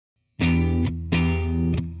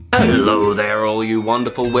Hello there all you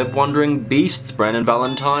wonderful web-wandering beasts, Brandon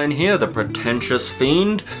Valentine here, the Pretentious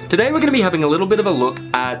Fiend. Today we're going to be having a little bit of a look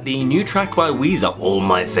at the new track by Weezer, All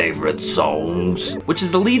My Favorite Songs, which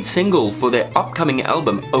is the lead single for their upcoming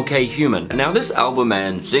album, OK Human. Now this album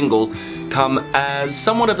and single come as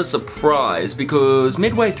somewhat of a surprise because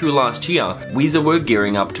midway through last year, Weezer were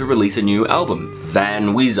gearing up to release a new album,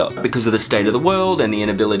 Van Weezer. Because of the state of the world and the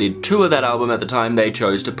inability to tour that album at the time, they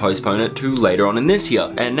chose to postpone it to later on in this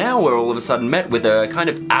year. And now we're all of a sudden met with a kind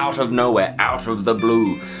of out of nowhere, out of the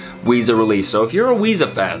blue Weezer release. So if you're a Weezer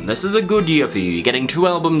fan, this is a good year for you. You're getting 2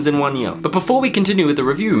 albums in 1 year. But before we continue with the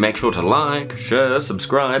review, make sure to like, share,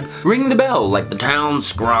 subscribe, ring the bell like the town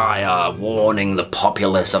scryer warning the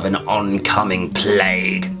populace of an oncoming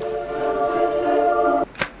plague.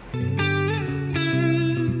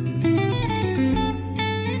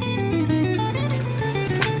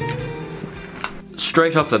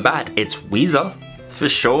 Straight off the bat, it's Weezer. For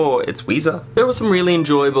sure, it's Weezer. There were some really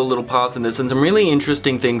enjoyable little parts in this and some really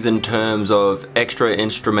interesting things in terms of extra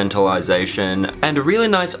instrumentalization and a really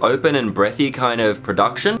nice open and breathy kind of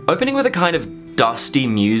production. Opening with a kind of dusty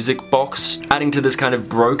music box, adding to this kind of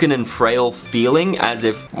broken and frail feeling as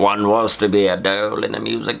if one was to be a doll in a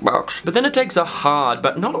music box. But then it takes a hard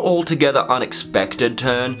but not altogether unexpected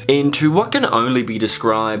turn into what can only be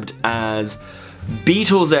described as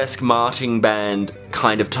Beatles-esque marching band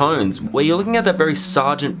kind of tones, where you're looking at that very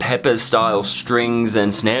Sgt. Pepper's style strings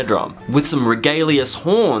and snare drum. With some regalious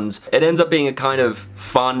horns, it ends up being a kind of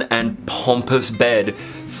fun and pompous bed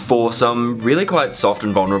for some really quite soft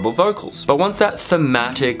and vulnerable vocals. But once that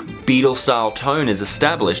thematic Beatles-style tone is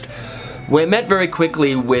established, we're met very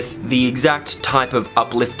quickly with the exact type of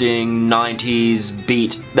uplifting 90s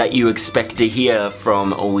beat that you expect to hear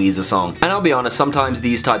from a Weezer song. And I'll be honest, sometimes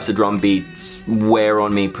these types of drum beats wear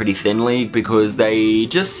on me pretty thinly because they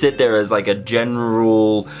just sit there as like a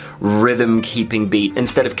general rhythm keeping beat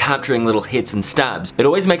instead of capturing little hits and stabs. It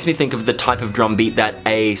always makes me think of the type of drum beat that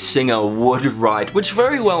a singer would write, which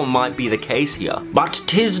very well might be the case here. But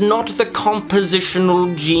 'tis not the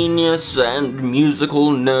compositional genius and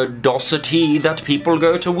musical nerdosity that people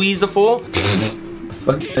go to Weezer for.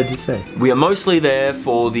 What did you say? We are mostly there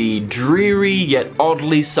for the dreary yet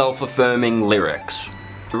oddly self-affirming lyrics.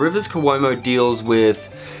 Rivers Cuomo deals with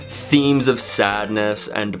themes of sadness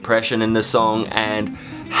and depression in the song and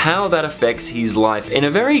how that affects his life in a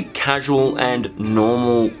very casual and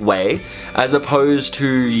normal way, as opposed to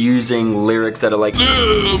using lyrics that are like,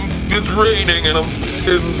 it's raining and I'm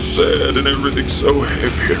feeling sad and everything's so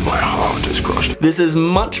heavy and my heart is crushed. This is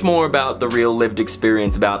much more about the real lived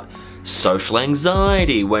experience, about social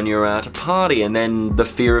anxiety when you're at a party, and then the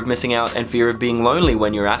fear of missing out and fear of being lonely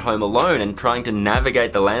when you're at home alone and trying to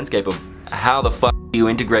navigate the landscape of how the fuck you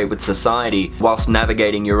integrate with society whilst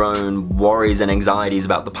navigating your own worries and anxieties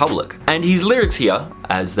about the public. And his lyrics here,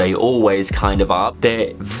 as they always kind of are,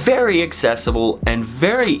 they're very accessible and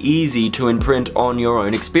very easy to imprint on your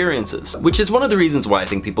own experiences, which is one of the reasons why I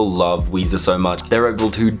think people love Weezer so much. They're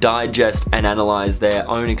able to digest and analyze their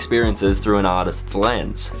own experiences through an artist's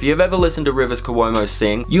lens. If you've ever listened to Rivers Cuomo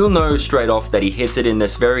sing, you'll know straight off that he hits it in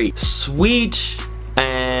this very sweet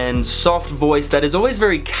and soft voice that is always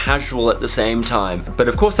very casual at the same time. But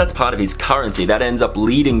of course that's part of his currency. That ends up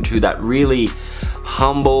leading to that really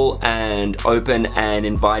humble and open and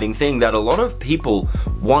inviting thing that a lot of people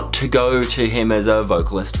want to go to him as a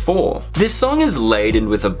vocalist for. This song is laden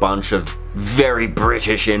with a bunch of very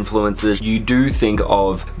British influences. You do think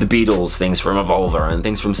of the Beatles, things from Evolver and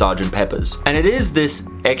things from Sgt. Pepper's. And it is this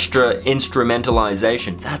extra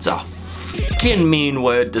instrumentalization, that's a fucking mean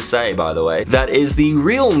word to say, by the way, that is the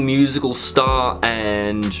real musical star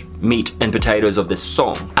and meat and potatoes of this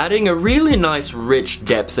song, adding a really nice rich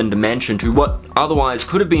depth and dimension to what otherwise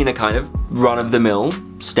could have been a kind of run-of-the-mill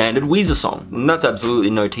standard Weezer song. And that's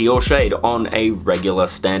absolutely no tea or shade on a regular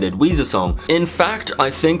standard Weezer song. In fact, I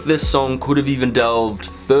think this song could have even delved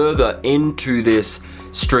further into this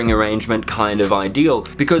string arrangement kind of ideal,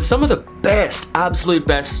 because some of the best, absolute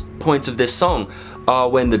best points of this song are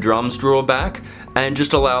when the drums draw back and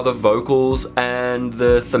just allow the vocals and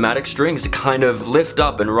the thematic strings to kind of lift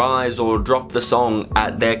up and rise or drop the song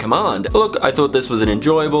at their command. Look, I thought this was an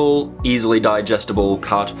enjoyable, easily digestible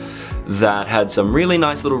cut that had some really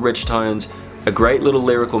nice little rich tones, a great little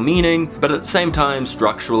lyrical meaning, but at the same time,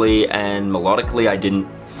 structurally and melodically, I didn't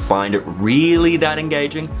find it really that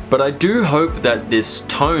engaging. But I do hope that this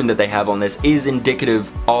tone that they have on this is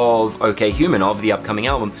indicative of OK Human, of the upcoming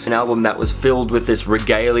album. An album that was filled with this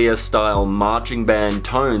regalia style marching band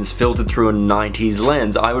tones filtered through a 90s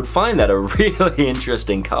lens. I would find that a really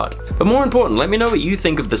interesting cut. But more important, let me know what you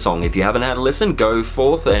think of the song. If you haven't had a listen, go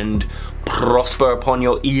forth and prosper upon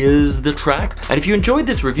your ears the track. And if you enjoyed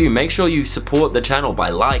this review, make sure you support the channel by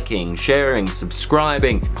liking, sharing,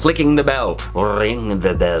 subscribing, clicking the bell, ring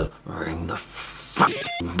the bell, ring the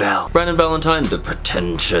fucking bell. Brandon Valentine, the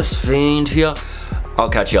Pretentious Fiend here. I'll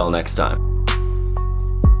catch y'all next time.